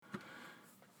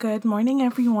Good morning,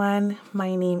 everyone.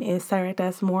 My name is Sarah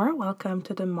Desmore. Welcome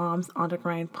to the Moms on the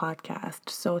Grind podcast.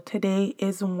 So today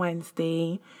is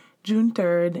Wednesday, June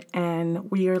 3rd, and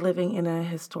we are living in a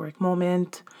historic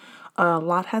moment. A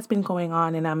lot has been going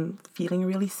on, and I'm feeling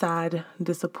really sad,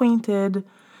 disappointed,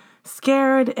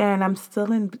 scared, and I'm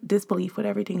still in disbelief with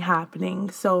everything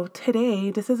happening. So today,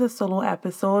 this is a solo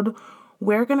episode.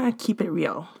 We're going to keep it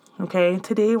real. Okay,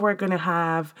 today we're going to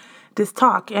have this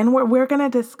talk and we're going to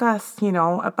discuss,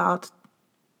 about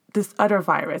this other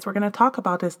virus. We're going to talk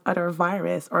about this other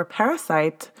virus or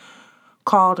parasite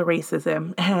called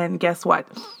racism. And guess what?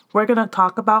 We're going to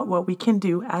talk about what we can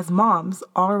do as moms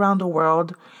all around the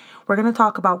world. We're going to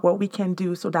talk about what we can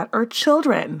do so that our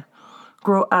children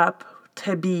grow up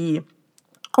to be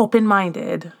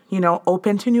open-minded,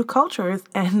 open to new cultures,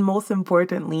 and most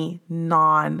importantly,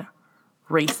 non-racist.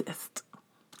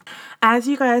 As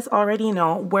you guys already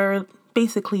know, we're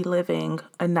basically living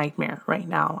a nightmare right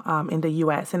now in the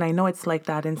US. And I know it's like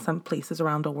that in some places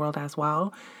around the world as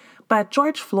well. But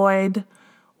George Floyd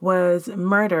was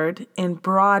murdered in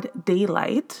broad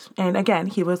daylight. And again,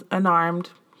 he was unarmed.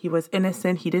 He was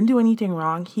innocent. He didn't do anything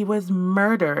wrong. He was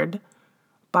murdered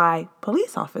by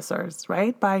police officers,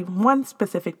 right? By one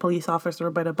specific police officer,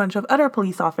 but a bunch of other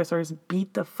police officers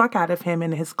beat the fuck out of him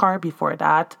in his car before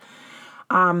that.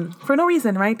 For no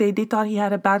reason, right? They thought he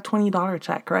had a bad $20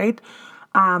 check, right?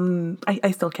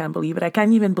 I still can't believe it. I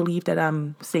can't even believe that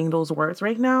I'm saying those words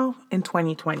right now in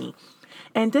 2020.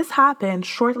 And this happened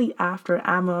shortly after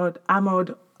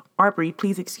Ahmaud Arbery,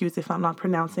 please excuse if I'm not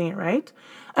pronouncing it right.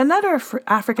 Another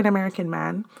African-American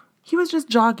man, he was just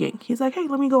jogging. He's like, hey,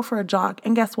 let me go for a jog.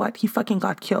 And guess what? He fucking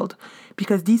got killed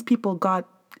because these people got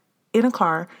in a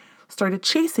car, started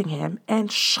chasing him and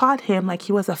shot him like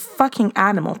he was a fucking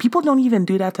animal. People don't even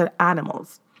do that to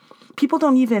animals.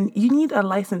 You need a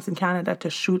license in Canada to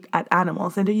shoot at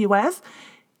animals. In the US,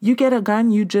 you get a gun,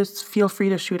 you just feel free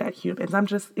to shoot at humans. I'm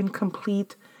just in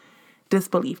complete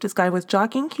disbelief. This guy was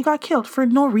jogging, he got killed for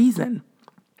no reason.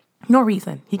 No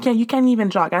reason. You can't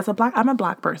even jog. I'm a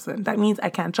black person. That means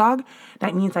I can't jog.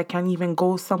 That means I can't even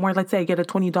go somewhere. Let's say I get a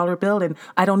 $20 bill and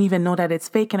I don't even know that it's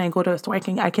fake and I go to a store, I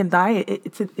can die.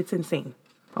 It's insane.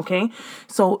 Okay?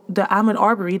 So the Ahmaud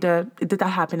Arbery, did that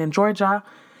happen in Georgia?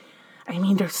 I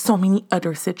mean, there's so many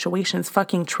other situations.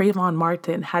 Fucking Trayvon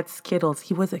Martin had Skittles.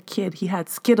 He was a kid. He had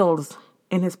Skittles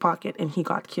in his pocket and he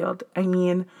got killed. I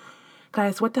mean,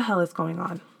 guys, what the hell is going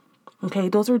on? Okay?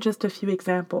 Those are just a few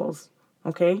examples.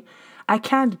 Okay, I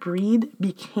Can't Breathe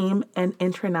became an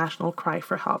international cry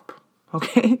for help.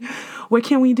 Okay, what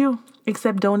can we do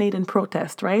except donate and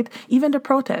protest, right? Even the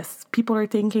protests, people are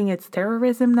thinking it's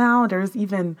terrorism now. There's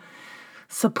even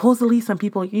supposedly some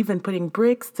people even putting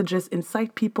bricks to just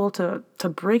incite people to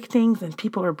break things, and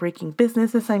people are breaking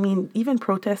businesses. I mean, even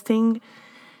protesting,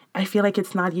 I feel like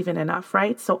it's not even enough,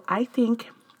 right? So I think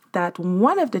that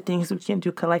one of the things we can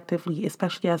do collectively,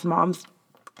 especially as moms,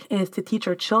 is to teach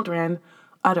our children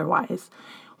otherwise.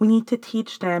 We need to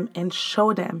teach them and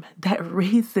show them that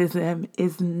racism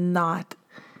is not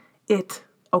it,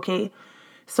 okay?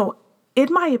 So, in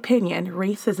my opinion,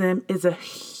 racism is a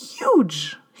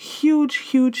huge, huge,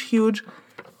 huge, huge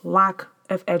lack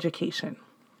of education,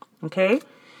 okay?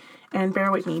 And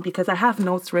bear with me because I have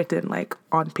notes written like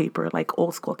on paper, like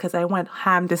old school, because I went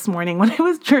ham this morning when I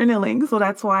was journaling. So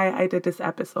that's why I did this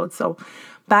episode. So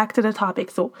back to the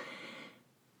topic. So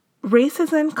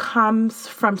racism comes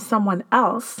from someone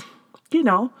else,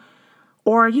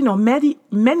 or,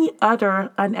 many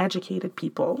other uneducated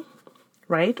people,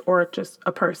 right? Or just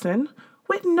a person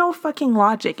with no fucking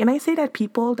logic. And I say that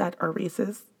people that are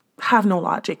racist have no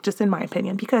logic, just in my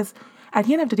opinion, because at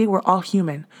the end of the day, we're all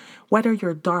human. Whether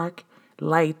you're dark,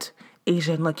 light,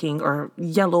 Asian looking, or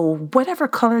yellow, whatever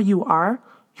color you are,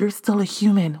 you're still a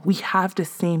human. We have the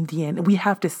same DNA. We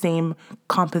have the same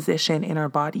composition in our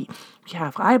body. We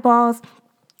have eyeballs,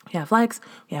 we have legs,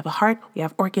 we have a heart, we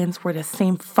have organs. We're the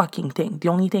same fucking thing. The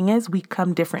only thing is we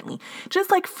come differently.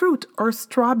 Just like fruit or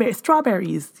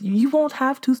strawberries. You won't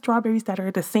have two strawberries that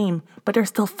are the same, but they're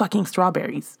still fucking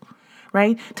strawberries.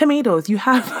 Right? Tomatoes, you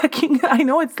have fucking, I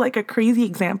know it's like a crazy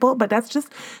example, but that's just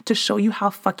to show you how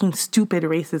fucking stupid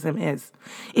racism is.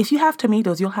 If you have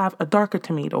tomatoes, you'll have a darker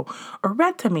tomato, a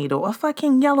red tomato, a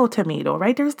fucking yellow tomato,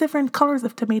 right? There's different colors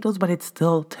of tomatoes, but it's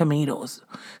still tomatoes.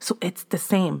 So it's the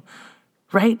same,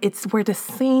 right? We're the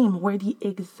same. We're the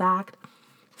exact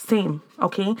same,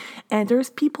 okay? And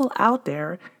there's people out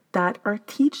there that are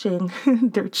teaching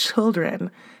their children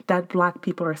that black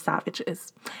people are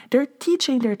savages. They're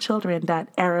teaching their children that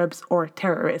Arabs are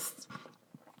terrorists.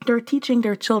 They're teaching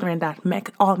their children that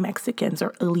all Mexicans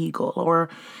are illegal, or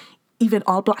even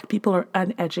all black people are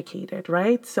uneducated,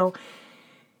 right? So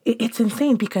It's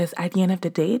insane because at the end of the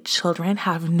day, children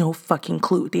have no fucking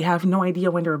clue. They have no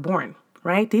idea when they're born,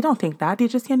 right? They don't think that. They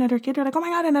just see another kid. They're like, oh my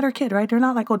God, another kid, right? They're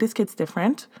not like, oh, this kid's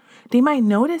different. They might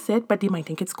notice it, but they might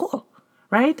think it's cool,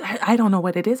 right? I don't know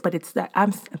what it is, but it's that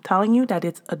I'm telling you that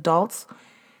it's adults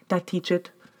that teach it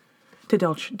to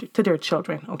their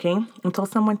children, okay? Until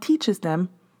someone teaches them,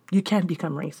 you can't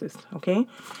become racist, okay?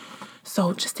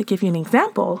 So just to give you an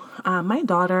example, my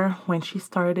daughter, when she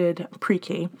started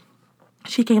pre-K,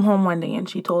 she came home one day and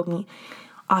she told me,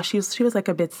 she was like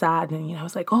a bit sad, and I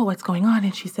was like, oh, what's going on?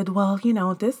 And she said, well,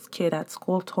 this kid at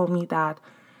school told me that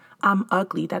I'm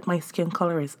ugly, that my skin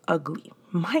color is ugly.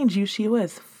 Mind you, she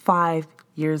was 5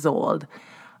 years old.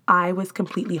 I was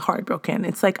completely heartbroken.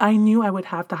 It's like I knew I would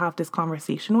have to have this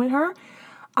conversation with her.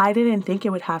 I didn't think it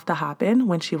would have to happen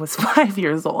when she was 5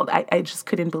 years old. I just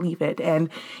couldn't believe it. And,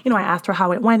 I asked her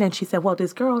how it went, and she said, well,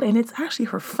 this girl, and it's actually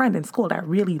her friend in school that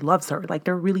really loves her. Like,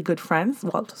 they're really good friends.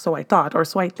 Well, so I thought, or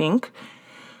so I think.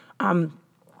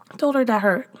 Told her that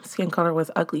her skin color was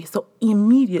ugly. So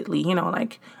immediately,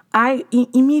 I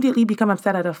immediately become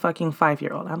upset at a fucking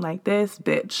 5-year-old. I'm like, this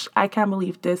bitch, I can't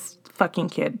believe this fucking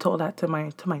kid told that to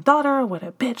my daughter. What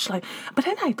a bitch. Like, but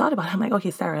then I thought about it. I'm like,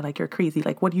 okay, Sarah, like, you're crazy.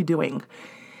 Like, what are you doing?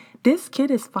 This kid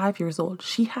is 5 years old.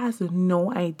 She has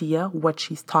no idea what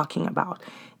she's talking about.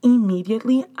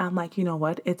 Immediately, I'm like, you know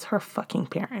what? It's her fucking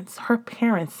parents. Her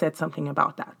parents said something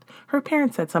about that. Her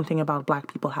parents said something about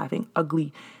Black people having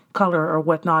ugly color or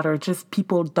whatnot, or just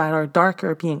people that are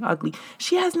darker being ugly.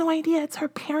 She has no idea. It's her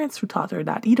parents who taught her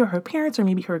that. Either her parents or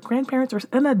maybe her grandparents or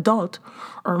an adult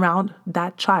around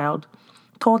that child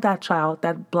told that child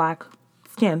that Black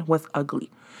skin was ugly.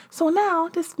 So now,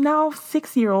 this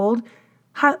 6-year-old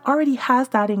already has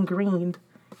that ingrained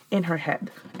in her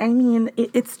head. I mean,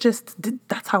 it's just,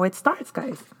 that's how it starts,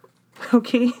 guys.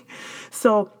 Okay?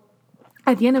 So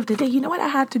at the end of the day, you know what I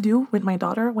had to do with my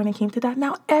daughter when it came to that?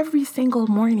 Now, every single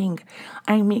morning,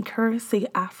 I make her say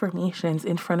affirmations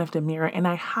in front of the mirror, and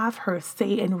I have her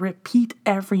say and repeat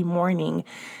every morning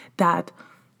that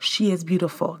she is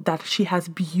beautiful, that she has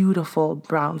beautiful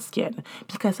brown skin,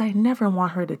 because I never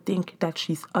want her to think that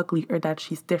she's ugly or that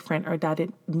she's different or that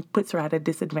it puts her at a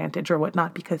disadvantage or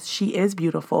whatnot, because she is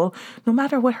beautiful no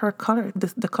matter what her color,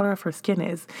 the color of her skin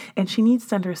is. And she needs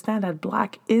to understand that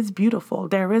Black is beautiful.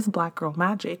 There is Black girl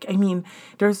magic. I mean,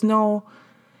 there's no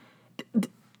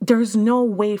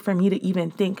way for me to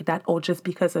even think that, oh, just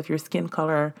because of your skin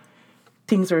color,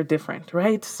 things are different,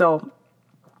 right? So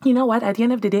you know what? At the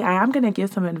end of the day, I am going to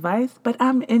give some advice, but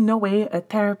I'm in no way a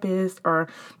therapist or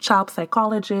child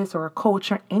psychologist or a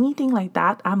coach or anything like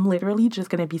that. I'm literally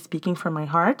just going to be speaking from my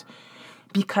heart,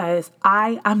 because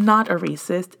I am not a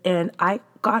racist, and I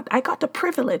got the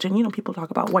privilege. And people talk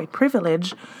about white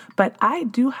privilege, but I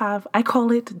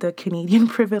call it the Canadian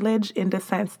privilege, in the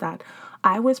sense that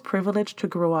I was privileged to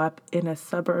grow up in a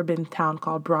suburban town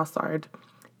called Brossard,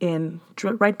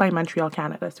 right by Montreal,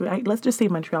 Canada. So let's just say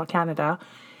Montreal, Canada.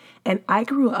 And I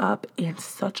grew up in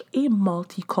such a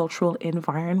multicultural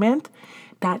environment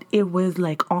that it was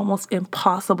like almost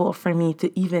impossible for me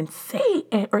to even say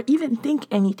or even think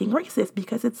anything racist,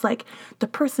 because it's like the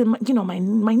person,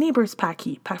 my neighbor's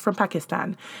from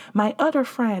Pakistan. My other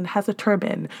friend has a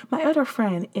turban. My other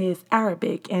friend is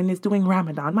Arabic and is doing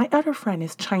Ramadan. My other friend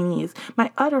is Chinese.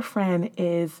 My other friend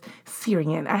is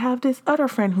Syrian. I have this other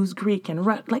friend who's Greek, and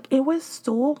like, it was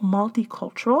so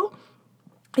multicultural.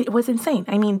 It was insane.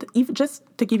 I mean, even just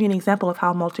to give you an example of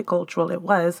how multicultural it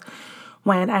was,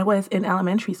 when I was in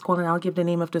elementary school, and I'll give the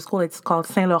name of the school, it's called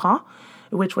Saint Laurent,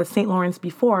 which was St. Lawrence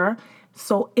before.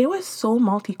 So it was so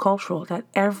multicultural that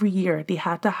every year they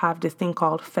had to have this thing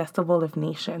called Festival of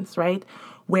Nations, right?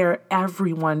 Where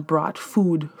everyone brought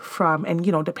food from, and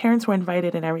the parents were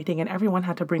invited and everything, and everyone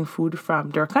had to bring food from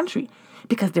their country,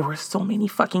 because there were so many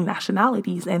fucking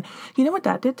nationalities. And you know what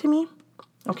that did to me?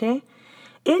 Okay?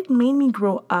 It made me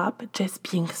grow up just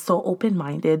being so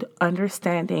open-minded,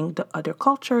 understanding the other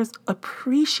cultures,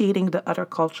 appreciating the other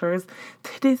cultures.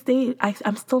 To this day,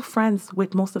 I'm still friends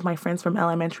with most of my friends from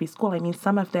elementary school. I mean,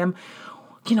 some of them,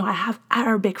 I have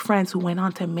Arabic friends who went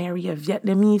on to marry a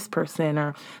Vietnamese person,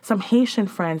 or some Haitian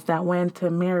friends that went to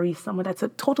marry someone that's a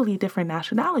totally different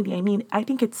nationality. I mean, I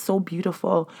think it's so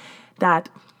beautiful that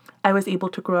I was able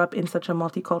to grow up in such a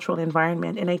multicultural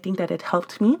environment, and I think that it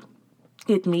helped me.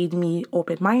 It made me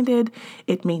open-minded.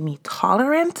 It made me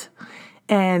tolerant.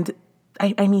 And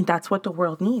I mean, that's what the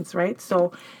world needs, right?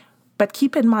 So, but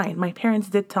keep in mind, my parents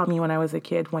did tell me when I was a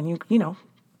kid, when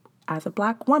as a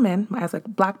Black woman, as a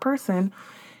Black person,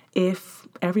 if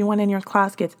everyone in your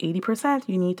class gets 80%,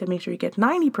 you need to make sure you get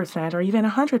 90% or even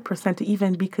 100% to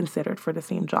even be considered for the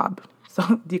same job.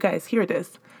 So do you guys hear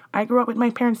this? I grew up with my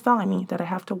parents telling me that I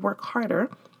have to work harder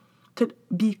to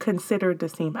be considered the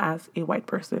same as a white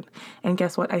person. And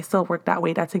guess what? I still work that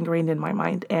way. That's ingrained in my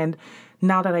mind. And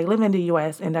now that I live in the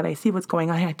US and that I see what's going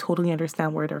on, I totally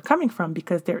understand where they're coming from,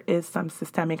 because there is some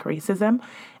systemic racism.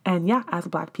 And yeah, as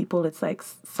Black people, it's like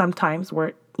sometimes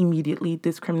we're immediately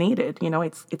discriminated.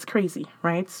 It's crazy,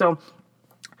 right? So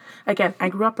again, I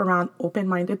grew up around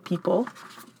open-minded people,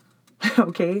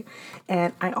 okay?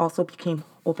 And I also became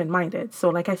open-minded. So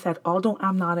like I said, although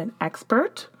I'm not an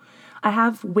expert, I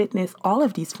have witnessed all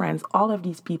of these friends, all of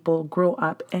these people grow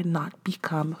up and not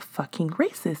become fucking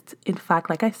racist. In fact,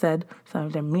 like I said, some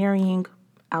of them marrying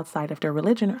outside of their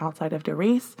religion or outside of their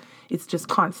race. It's just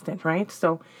constant, right?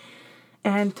 So,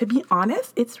 and to be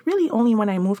honest, it's really only when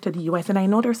I moved to the US, and I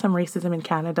know there's some racism in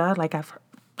Canada,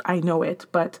 I know it,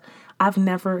 but I've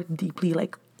never deeply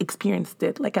experienced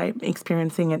it like I'm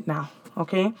experiencing it now.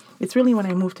 Okay. It's really when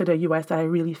I moved to the US that I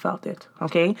really felt it.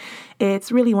 Okay. It's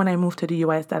really when I moved to the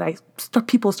US that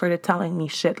people started telling me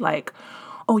shit like,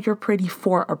 oh, you're pretty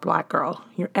for a Black girl.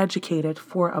 You're educated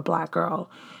for a Black girl.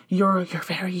 You're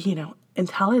very,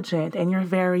 intelligent, and you're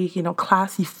very,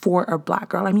 classy for a Black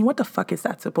girl. I mean, what the fuck is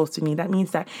that supposed to mean? That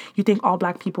means that you think all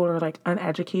Black people are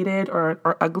uneducated or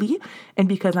ugly, and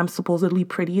because I'm supposedly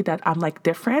pretty that I'm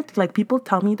different. People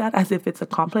tell me that as if it's a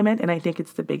compliment, and I think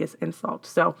it's the biggest insult.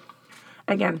 So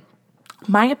again,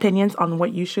 my opinions on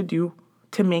what you should do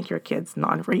to make your kids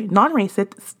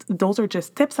non-racist, those are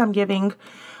just tips I'm giving.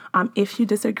 If you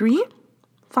disagree,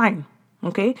 fine.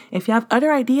 Okay. If you have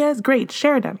other ideas, great,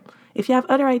 share them. If you have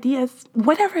other ideas,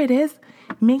 whatever it is,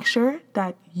 make sure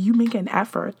that you make an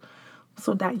effort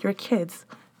so that your kids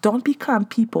don't become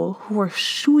people who are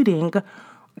shooting,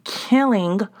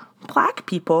 killing Black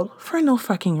people for no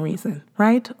fucking reason,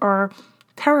 right? Or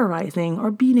terrorizing or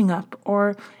beating up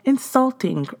or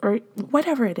insulting or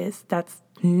whatever it is that's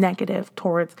negative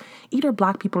towards either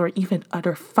Black people or even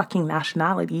other fucking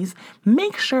nationalities.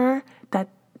 Make sure that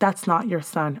that's not your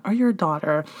son or your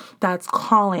daughter that's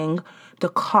calling the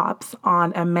cops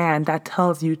on a man that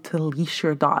tells you to leash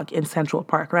your dog in Central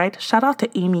Park, right? Shout out to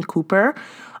Amy Cooper.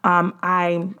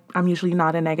 I'm usually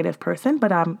not a negative person,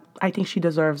 but I think she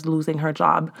deserves losing her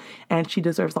job, and she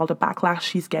deserves all the backlash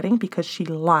she's getting because she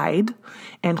lied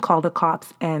and called the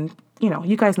cops. And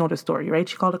you guys know the story, right?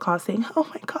 She called the cops saying, "Oh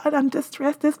my God, I'm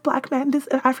distressed. This Black man, this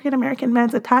African American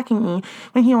man's attacking me,"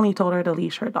 when he only told her to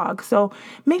leash her dog. So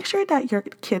make sure that your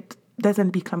kid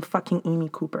doesn't become fucking Amy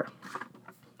Cooper.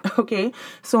 Okay,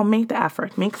 so make the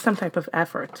effort, make some type of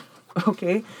effort.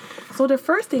 Okay, so the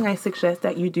first thing I suggest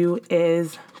that you do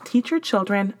is teach your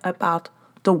children about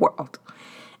the world.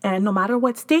 And no matter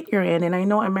what state you're in, and I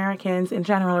know Americans in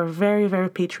general are very, very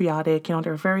patriotic,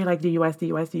 they're very like the US,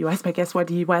 but guess what?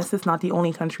 The US is not the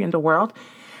only country in the world.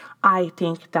 I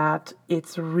think that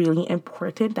it's really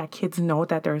important that kids know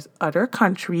that there's other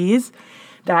countries,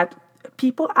 that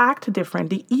people act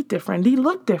different, they eat different, they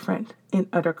look different in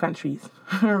other countries,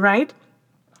 right?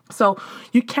 So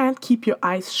you can't keep your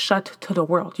eyes shut to the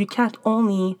world. You can't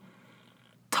only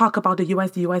talk about the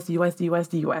US.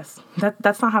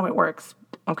 That's not how it works.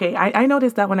 Okay, I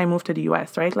noticed that when I moved to the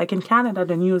US, right? Like in Canada,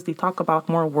 the news, they talk about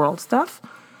more world stuff.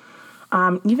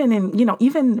 Even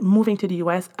moving to the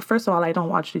US, first of all, I don't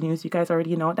watch the news. You guys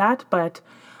already know that. But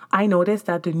I noticed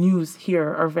that the news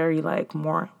here are very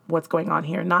more what's going on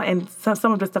here. And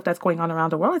some of the stuff that's going on around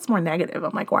the world, it's more negative.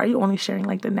 I'm like, why are you only sharing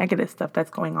the negative stuff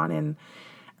that's going on in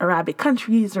Arabic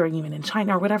countries or even in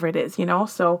China or whatever it is,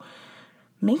 So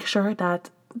make sure that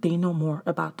they know more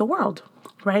about the world,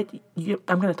 right?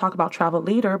 I'm going to talk about travel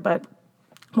later, but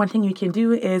one thing you can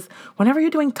do is whenever you're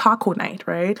doing taco night,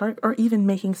 right? Or even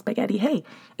making spaghetti, hey,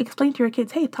 explain to your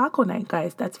kids, hey, taco night,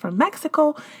 guys, that's from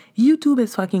Mexico. YouTube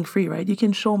is fucking free, right? You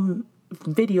can show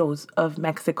videos of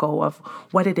Mexico, of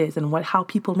what it is and how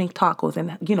people make tacos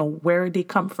and, where they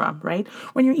come from, right?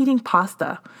 When you're eating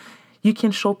pasta, you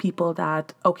can show people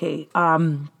that, okay,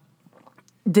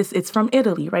 it's from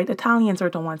Italy, right? Italians are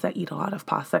the ones that eat a lot of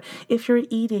pasta. If you're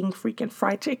eating freaking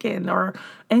fried chicken or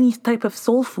any type of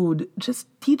soul food, just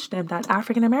teach them that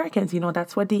African Americans,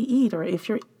 that's what they eat. Or if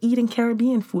you're eating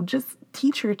Caribbean food, just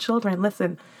teach your children,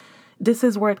 listen, this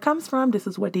is where it comes from. This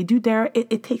is what they do there.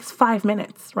 It takes 5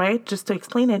 minutes, right? Just to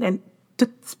explain it and to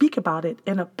speak about it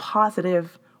in a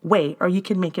positive way, or you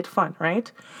can make it fun,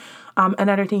 right?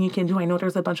 Another thing you can do, I know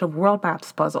there's a bunch of world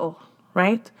maps puzzles.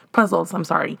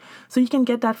 So you can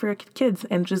get that for your kids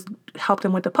and just help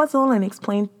them with the puzzle and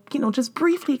explain, just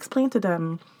briefly talk to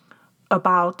them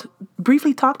about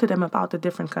the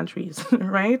different countries,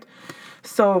 right?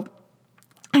 So,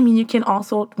 you can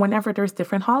also, whenever there's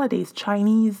different holidays,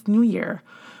 Chinese New Year,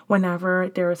 whenever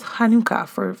there's Hanukkah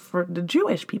for the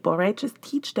Jewish people, right? Just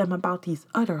teach them about these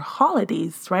other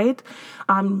holidays, right?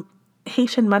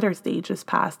 Haitian Mother's Day just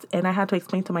passed, and I had to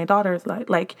explain to my daughters,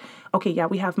 okay, yeah,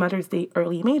 we have Mother's Day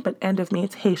early May, but end of May,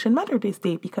 it's Haitian Mother's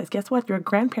Day, because guess what? Your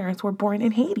grandparents were born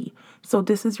in Haiti. So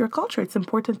this is your culture. It's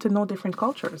important to know different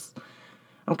cultures,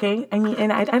 okay? I mean,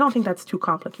 and I don't think that's too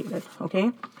complicated,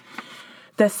 okay?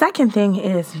 The second thing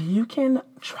is you can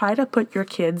try to put your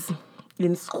kids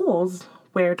in schools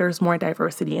where there's more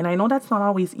diversity. And I know that's not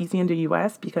always easy in the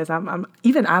US because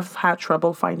I've had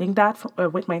trouble finding that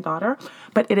with my daughter,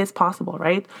 but it is possible,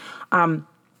 right?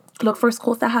 Look for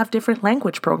schools that have different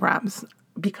language programs,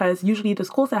 because usually the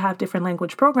schools that have different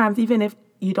language programs, even if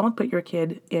you don't put your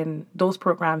kid in those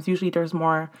programs, usually there's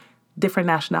more different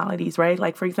nationalities, right?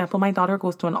 Like, for example, my daughter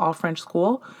goes to an all French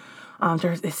school.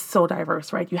 It's so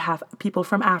diverse, right? You have people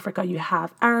from Africa, you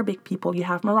have Arabic people, you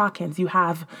have Moroccans, you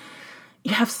have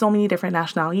so many different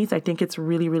nationalities. I think it's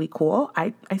really, really cool.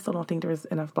 I still don't think there's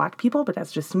enough Black people, but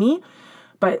that's just me.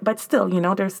 But still,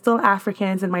 there's still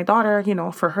Africans, and my daughter,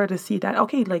 for her to see that,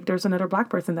 okay, like there's another Black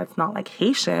person that's not like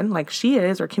Haitian, like she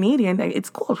is, or Canadian,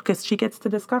 it's cool because she gets to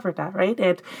discover that, right?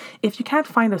 And if you can't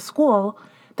find a school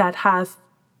that has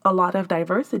a lot of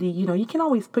diversity, you can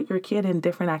always put your kid in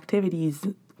different activities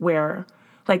where,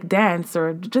 like dance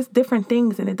or just different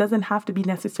things. And it doesn't have to be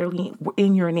necessarily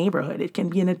in your neighborhood. It can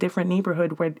be in a different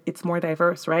neighborhood where it's more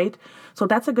diverse, right? So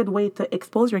that's a good way to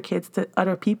expose your kids to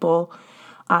other people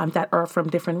that are from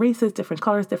different races, different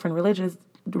colors, different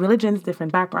religions,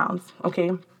 different backgrounds,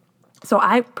 okay? So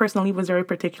I personally was very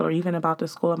particular even about the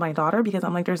school of my daughter, because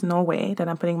I'm like, there's no way that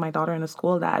I'm putting my daughter in a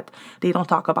school that they don't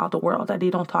talk about the world, that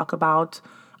they don't talk about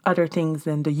other things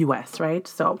than the US, right?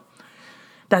 So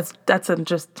that's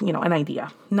just, an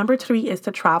idea. Number 3 is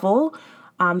to travel.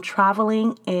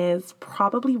 Traveling is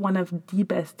probably one of the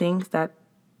best things that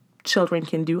children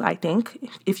can do, I think,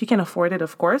 if you can afford it,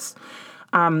 of course.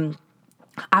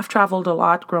 I've traveled a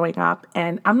lot growing up,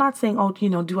 and I'm not saying,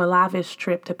 do a lavish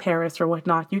trip to Paris or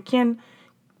whatnot. You can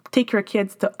take your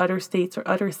kids to other states or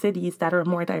other cities that are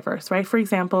more diverse, right? For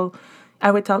example, I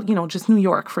would tell, just New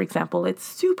York, for example, it's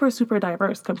super, super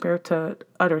diverse compared to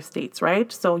other states,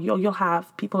 right? So you'll have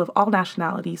people of all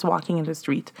nationalities walking in the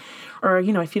street. Or,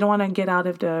 if you don't want to get out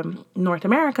of the North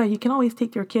America, you can always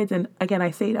take your kids. And again,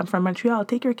 I say I'm from Montreal.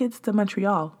 Take your kids to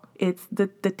Montreal. It's the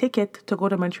ticket to go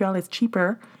to Montreal is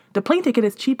cheaper. The plane ticket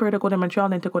is cheaper to go to Montreal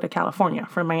than to go to California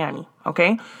from Miami,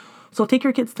 okay? So take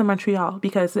your kids to Montreal,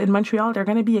 because in Montreal, they're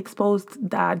going to be exposed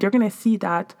that they're going to see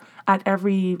that at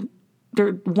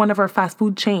one of our fast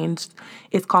food chains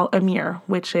is called Amir,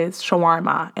 which is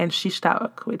shawarma, and shish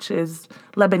taouk, which is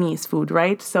Lebanese food,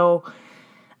 right? So,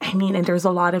 and there's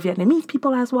a lot of Vietnamese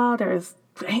people as well.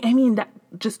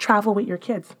 Just travel with your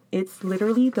kids. It's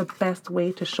literally the best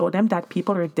way to show them that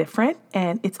people are different,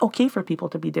 and it's okay for people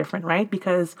to be different, right?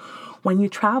 Because when you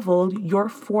travel, you're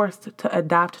forced to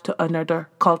adapt to another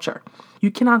culture.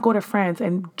 You cannot go to France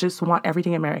and just want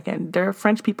everything American. Their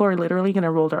French people are literally going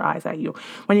to roll their eyes at you.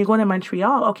 When you go to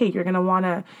Montreal, okay, you're going to want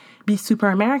to be super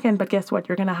American, but guess what?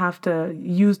 You're going to have to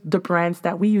use the brands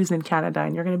that we use in Canada,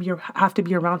 and you're going to have to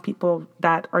be around people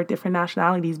that are different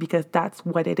nationalities, because that's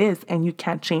what it is, and you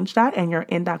can't change that, and you're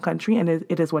in that country, and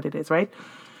it is what it is, right?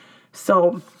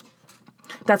 So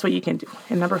that's what you can do.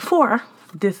 And number 4,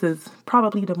 this is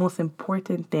probably the most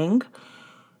important thing.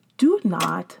 Do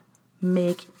not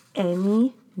make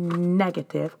any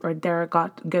negative or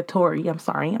derogatory,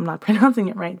 I'm not pronouncing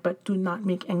it right, but do not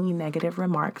make any negative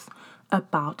remarks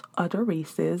about other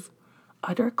races,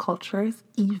 other cultures,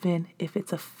 even if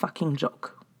it's a fucking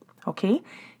joke. Okay?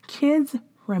 Kids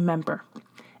remember.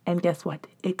 And guess what?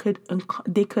 They could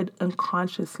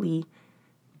unconsciously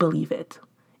believe it.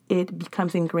 It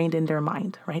becomes ingrained in their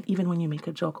mind, right? Even when you make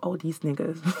a joke, oh, these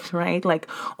niggas, right? Like,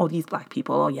 oh, these Black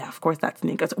people, oh yeah, of course that's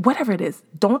niggas. Whatever it is,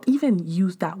 don't even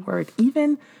use that word.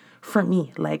 Even for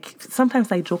me, like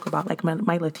sometimes I joke about like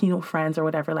my Latino friends or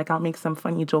whatever, like I'll make some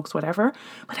funny jokes, whatever,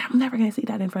 but I'm never going to say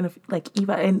that in front of like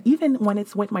Eva. And even when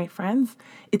it's with my friends,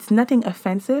 it's nothing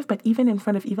offensive, but even in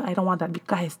front of Eva, I don't want that.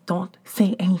 Guys, don't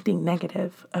say anything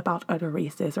negative about other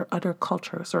races or other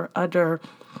cultures or other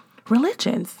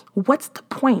religions. What's the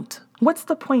point? What's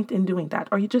the point in doing that?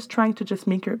 Are you just trying to just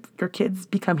make your kids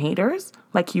become haters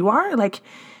like you are? Like,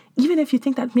 even if you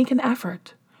think that, make an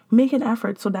effort. Make an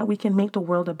effort so that we can make the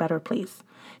world a better place.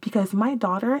 Because my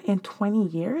daughter in 20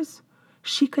 years,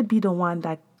 she could be the one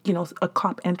that, a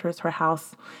cop enters her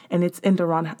house and it's in the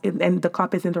wrong, and the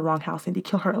cop is in the wrong house and they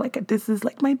kill her. Like, this is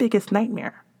like my biggest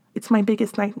nightmare. It's my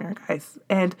biggest nightmare, guys.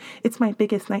 And it's my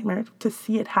biggest nightmare to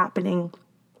see it happening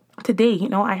today.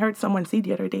 I heard someone say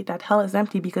the other day that hell is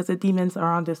empty because the demons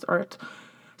are on this earth.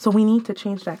 So we need to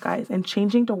change that, guys. And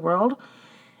changing the world,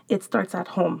 it starts at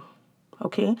home.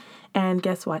 Okay. And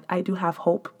guess what? I do have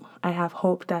hope. I have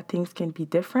hope that things can be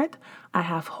different. I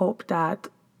have hope that,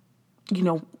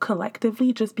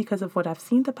 collectively, just because of what I've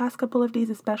seen the past couple of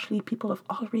days, especially people of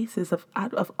all races,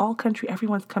 of all country,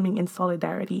 everyone's coming in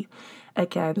solidarity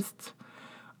against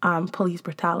police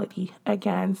brutality,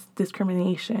 against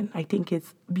discrimination. I think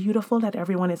it's beautiful that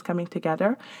everyone is coming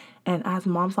together. And as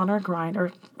moms on our grind,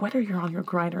 or whether you're on your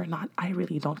grind or not, I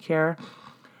really don't care,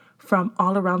 from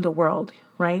all around the world,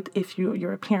 right? If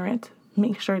you're a parent,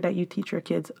 make sure that you teach your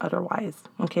kids otherwise,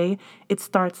 okay? It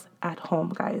starts at home,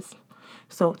 guys.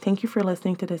 So thank you for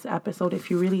listening to this episode. If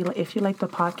you like the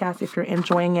podcast, if you're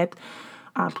enjoying it,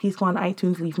 please go on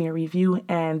iTunes, leave me a review.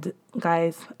 And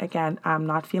guys, again, I'm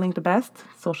not feeling the best.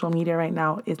 Social media right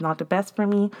now is not the best for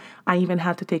me. I even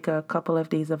had to take a couple of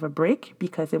days of a break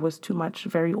because it was too much,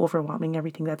 very overwhelming,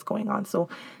 everything that's going on. So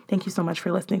thank you so much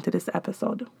for listening to this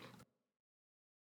episode.